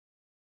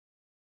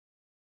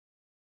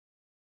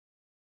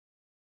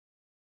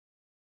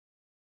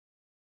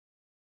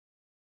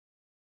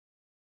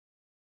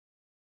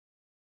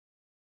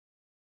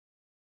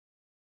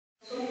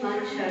So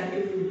much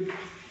to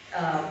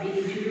be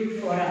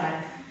interviewed for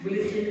our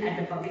bulletin at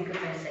the Public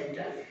Affairs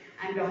Center.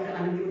 I'm Dr.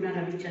 Annapurna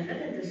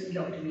Ravichandran and this is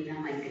Dr. Meena,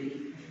 my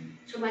colleague.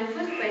 So my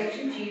first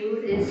question to you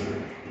is,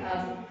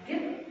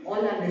 give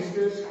all our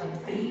listeners a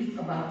brief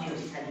about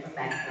yourself, a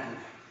background,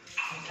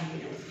 or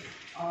something else.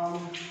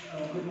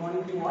 Good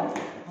morning to all.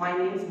 My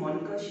name is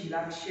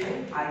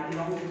Kshir. I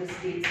belong to the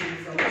State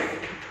Civil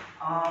Service.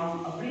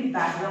 A brief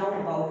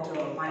background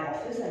about my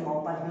office and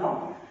Mawpat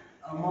block.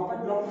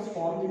 Mawpat block was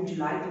formed in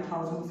July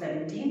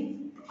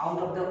 2017 out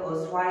of the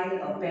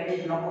erstwhile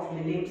parent block of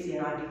Millennium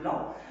CNRD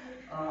block.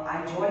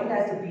 I joined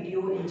as the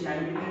BDO in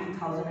January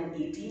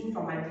 2018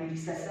 from my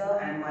predecessor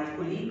and my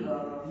colleague,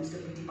 Mr.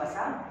 P.T.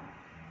 Pasar.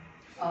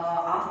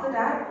 After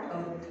that,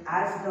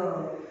 as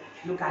the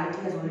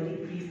locality has already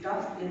briefed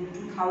us, in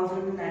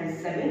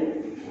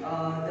 2007,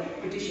 the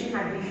petition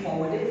had been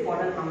forwarded for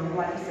an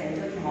Anganwadi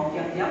center to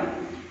Mawpat,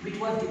 which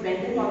was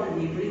dependent on the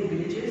neighbouring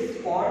villages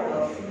for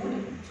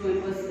food. So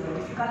it was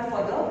difficult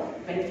for the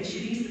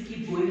beneficiaries to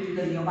keep going to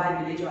the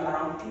nearby village or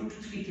around 2 to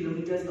 3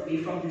 kilometers away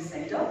from this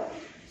center.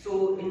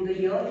 So in the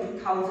year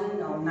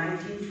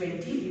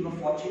 2019-20, we were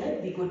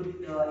fortunate we could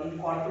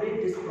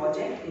incorporate this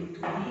project into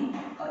the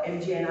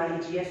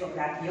MGNREGS of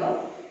that year,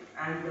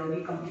 and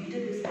we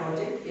completed this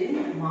project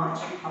in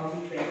March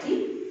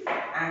 2020.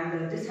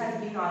 And this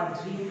has been our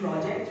dream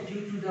project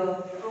due to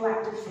the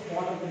proactive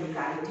support of the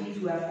localities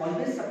who have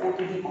always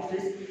supported the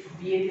office,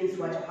 be it in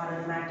Swachh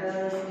Bharat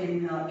matters,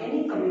 in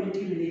any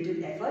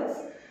community-related efforts.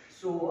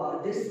 So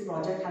this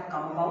project had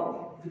come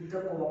about with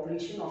the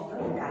cooperation of the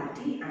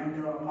locality and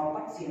the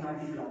Mawpat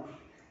CNRD block.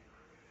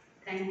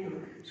 Thank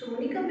you. So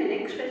Monica, my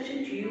next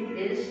question to you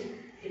is,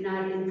 in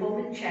our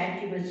informal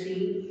chat you were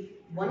saying,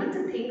 one of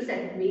the things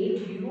that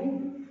made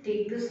you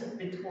take this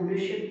with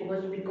ownership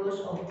was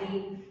because of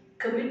the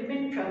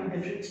commitment from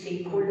different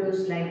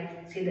stakeholders,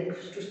 like say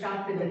to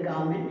start with the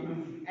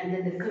government and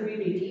then the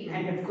community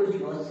and of course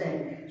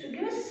yourself. So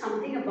give us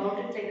something about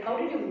it, like how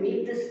did you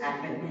make this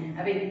happen?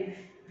 I mean,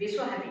 we're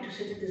so happy to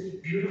sit in this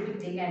beautiful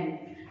thing and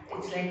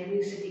it's like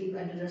we're sitting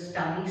under the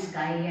starry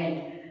sky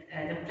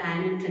and the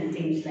planet and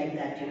things like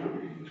that, you know.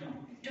 So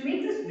to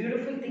make this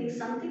beautiful thing,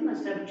 something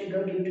must have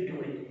triggered you to do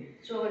it.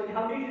 So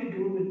how did you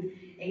do with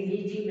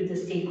engaging with the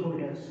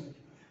stakeholders?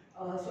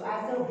 So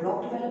as the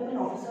block development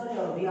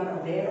officer, we are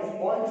aware of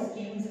all the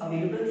schemes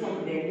available from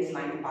the various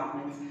line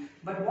departments.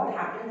 But what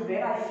happens,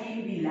 where I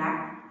feel we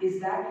lack, is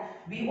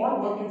that we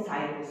all work in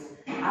silos.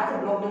 As a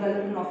block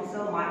development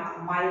officer,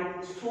 my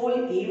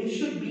sole aim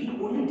should be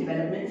only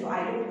development, so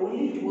I look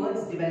only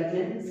towards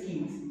development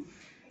schemes.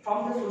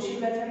 From the social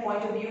welfare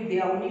point of view, they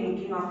are only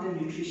looking after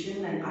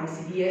nutrition and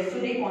ICDS, so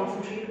they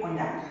concentrate on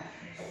that.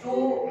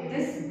 So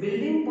this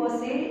building per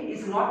se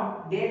is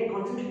not, their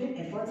concentrated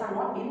efforts are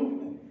not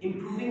in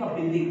improving a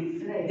building.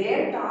 Right.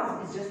 Their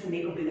task is just to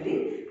make a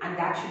building and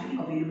that should be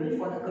available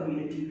for the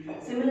community.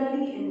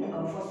 Similarly,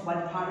 for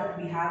Swachh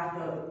Bharat, we have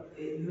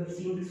you have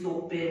seen the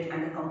soap pit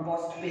and the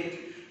compost pit.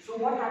 So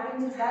what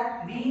happens is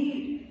that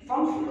we,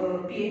 from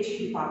PH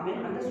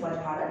department under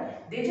Swachh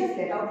Bharat, they just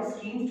let out the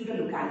schemes to the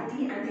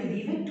locality and they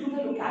leave it to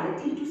the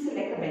locality to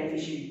select a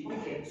beneficiary.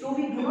 Okay. So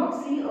we do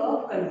not see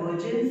a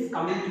convergence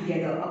coming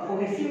together, a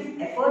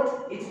cohesive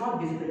effort, it's not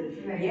visible.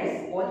 Right.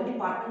 Yes, all the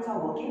departments are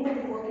working, but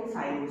they work in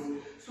silos.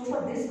 So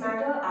for this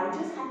matter, I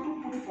just have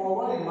to put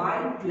forward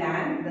my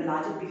plan, the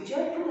larger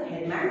picture, to the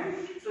headman.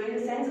 So in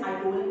a sense,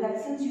 I told him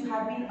that since you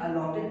have been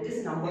allotted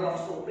this number of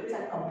soap pits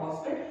and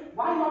compost pits,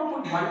 why not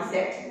put one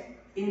set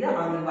in the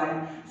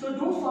Anganwadi? So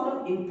those sort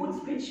of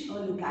inputs which a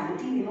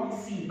locality may not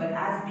see, but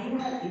as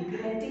being an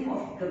implementing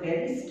of the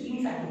various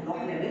schemes at the block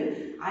level,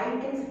 I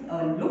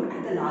can look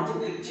at the larger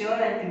picture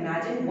and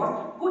imagine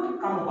what could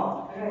come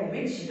about, right,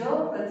 which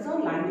the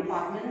concerned line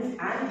departments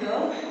and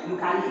the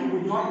locality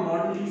would not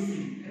normally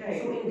see. Right.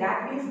 So in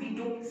that ways, we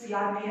took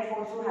CRPF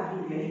also have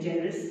been very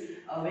generous.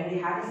 When they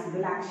had a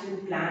civil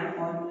action plan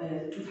on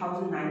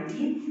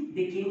 2019,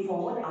 they came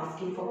forward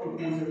asking for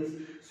proposals.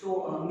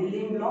 So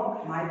Millennium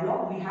block, my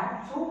block, we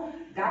had, so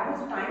that was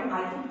the time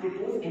I could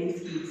propose any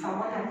scheme.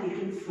 Someone had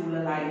taken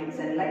solar lights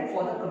and like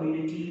for the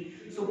community.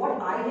 So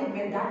what I did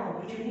when that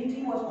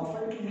opportunity was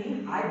offered to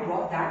me, I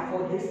brought that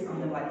for this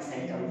Anganwadi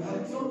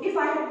center. So if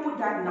I had put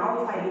that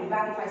now, if I look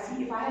back, if I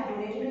see, if I had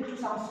donated it to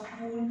some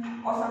school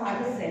or some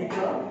other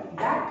center,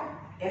 that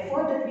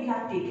effort that we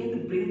have taken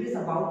to bring this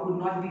about would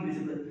not be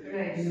visible.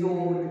 Right.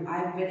 So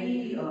I'm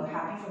very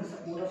happy for the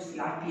support of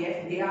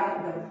CRPF. They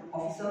are the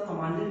officer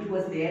commandant who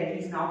was there.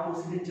 He's now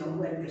posted in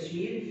Jammu and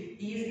Kashmir.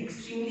 He is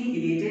extremely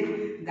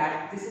elated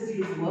that this is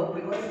his work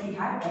because he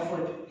had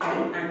offered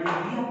help and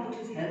we have put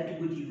his help to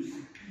good use.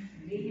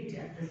 Great,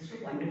 yeah, that's so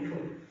wonderful.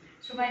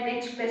 So my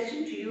next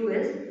question to you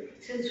is,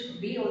 since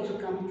we also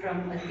come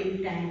from a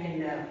think tank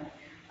and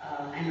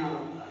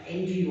an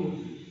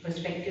NGO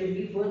perspective,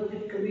 we work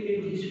with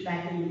communities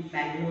back in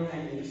Bangalore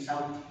and in the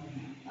south.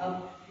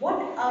 What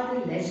are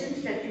the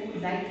lessons that you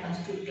would like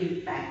us to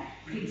take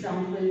back? For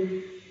example,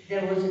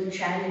 there was a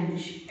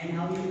challenge and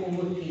how you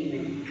overcame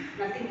it.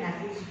 Nothing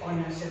happens on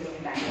a silver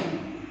platter.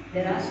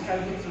 There are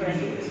struggles, but I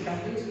think the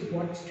struggles is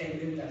what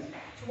strengthens us.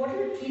 So what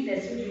are the key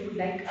lessons you would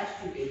like us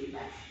to take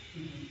back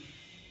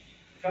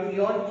from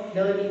your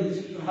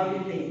learnings? How do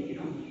you think,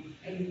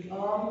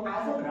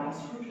 As a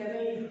grassroots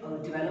level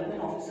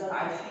development officer,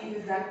 I feel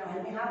is that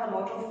I may have a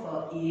lot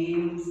of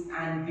aims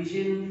and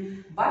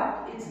vision,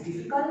 but it's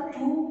difficult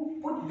to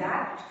put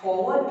that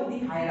forward to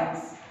the higher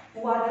ups,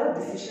 who are the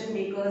decision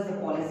makers, the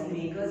policy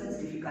makers. It's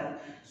difficult.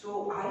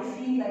 So I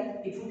feel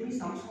like it would be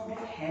some sort of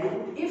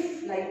help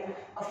if, like,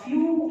 a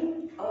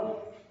few,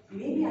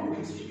 maybe at the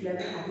district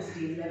level, at the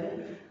state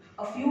level,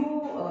 a few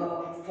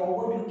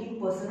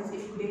forward-looking persons,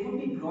 if they could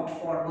be brought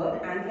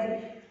forward, and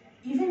like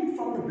even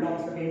from the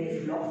blocks, the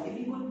various blocks, if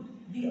you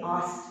could be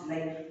asked,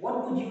 like,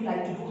 what would you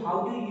like to do?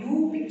 How do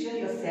you picture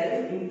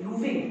yourself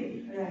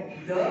improving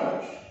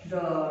the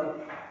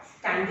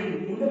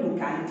standing in the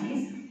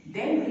localities?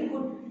 Then we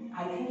could,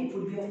 I think it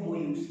would be of more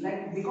use.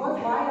 Like, because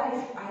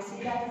why I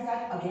say that is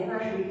that, again,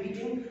 I'm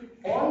repeating,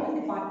 all the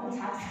departments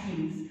have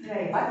schemes,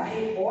 but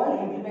they all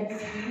implement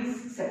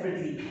schemes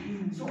separately.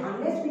 So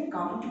unless we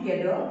come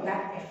together,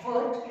 that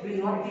effort will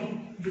not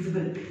be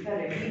visible.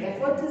 The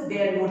effort is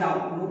there, no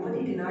doubt.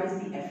 Nobody denies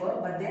the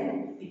effort, but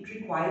then it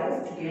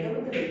requires, together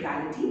with the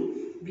locality,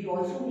 we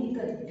also need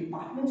the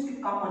departments to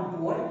come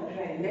on board.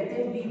 Let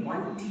them be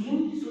one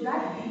team so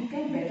that we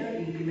can better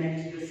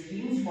implement the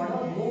schemes for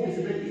a more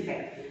visible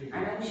effect.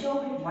 And I'm sure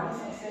with one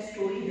success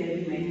story, there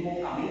will be many more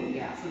coming.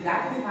 So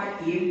that is my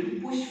aim,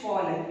 to push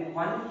for, like, with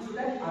one, so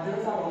that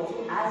others are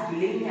also as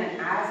willing and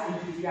as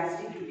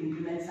enthusiastic to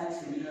implement such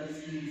similar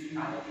schemes in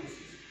other places.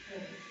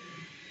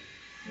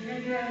 Do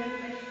you have any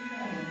questions?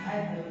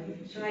 I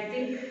do. So I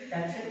think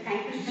that's it.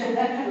 Thank you so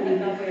much,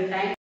 Monica, for your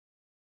time.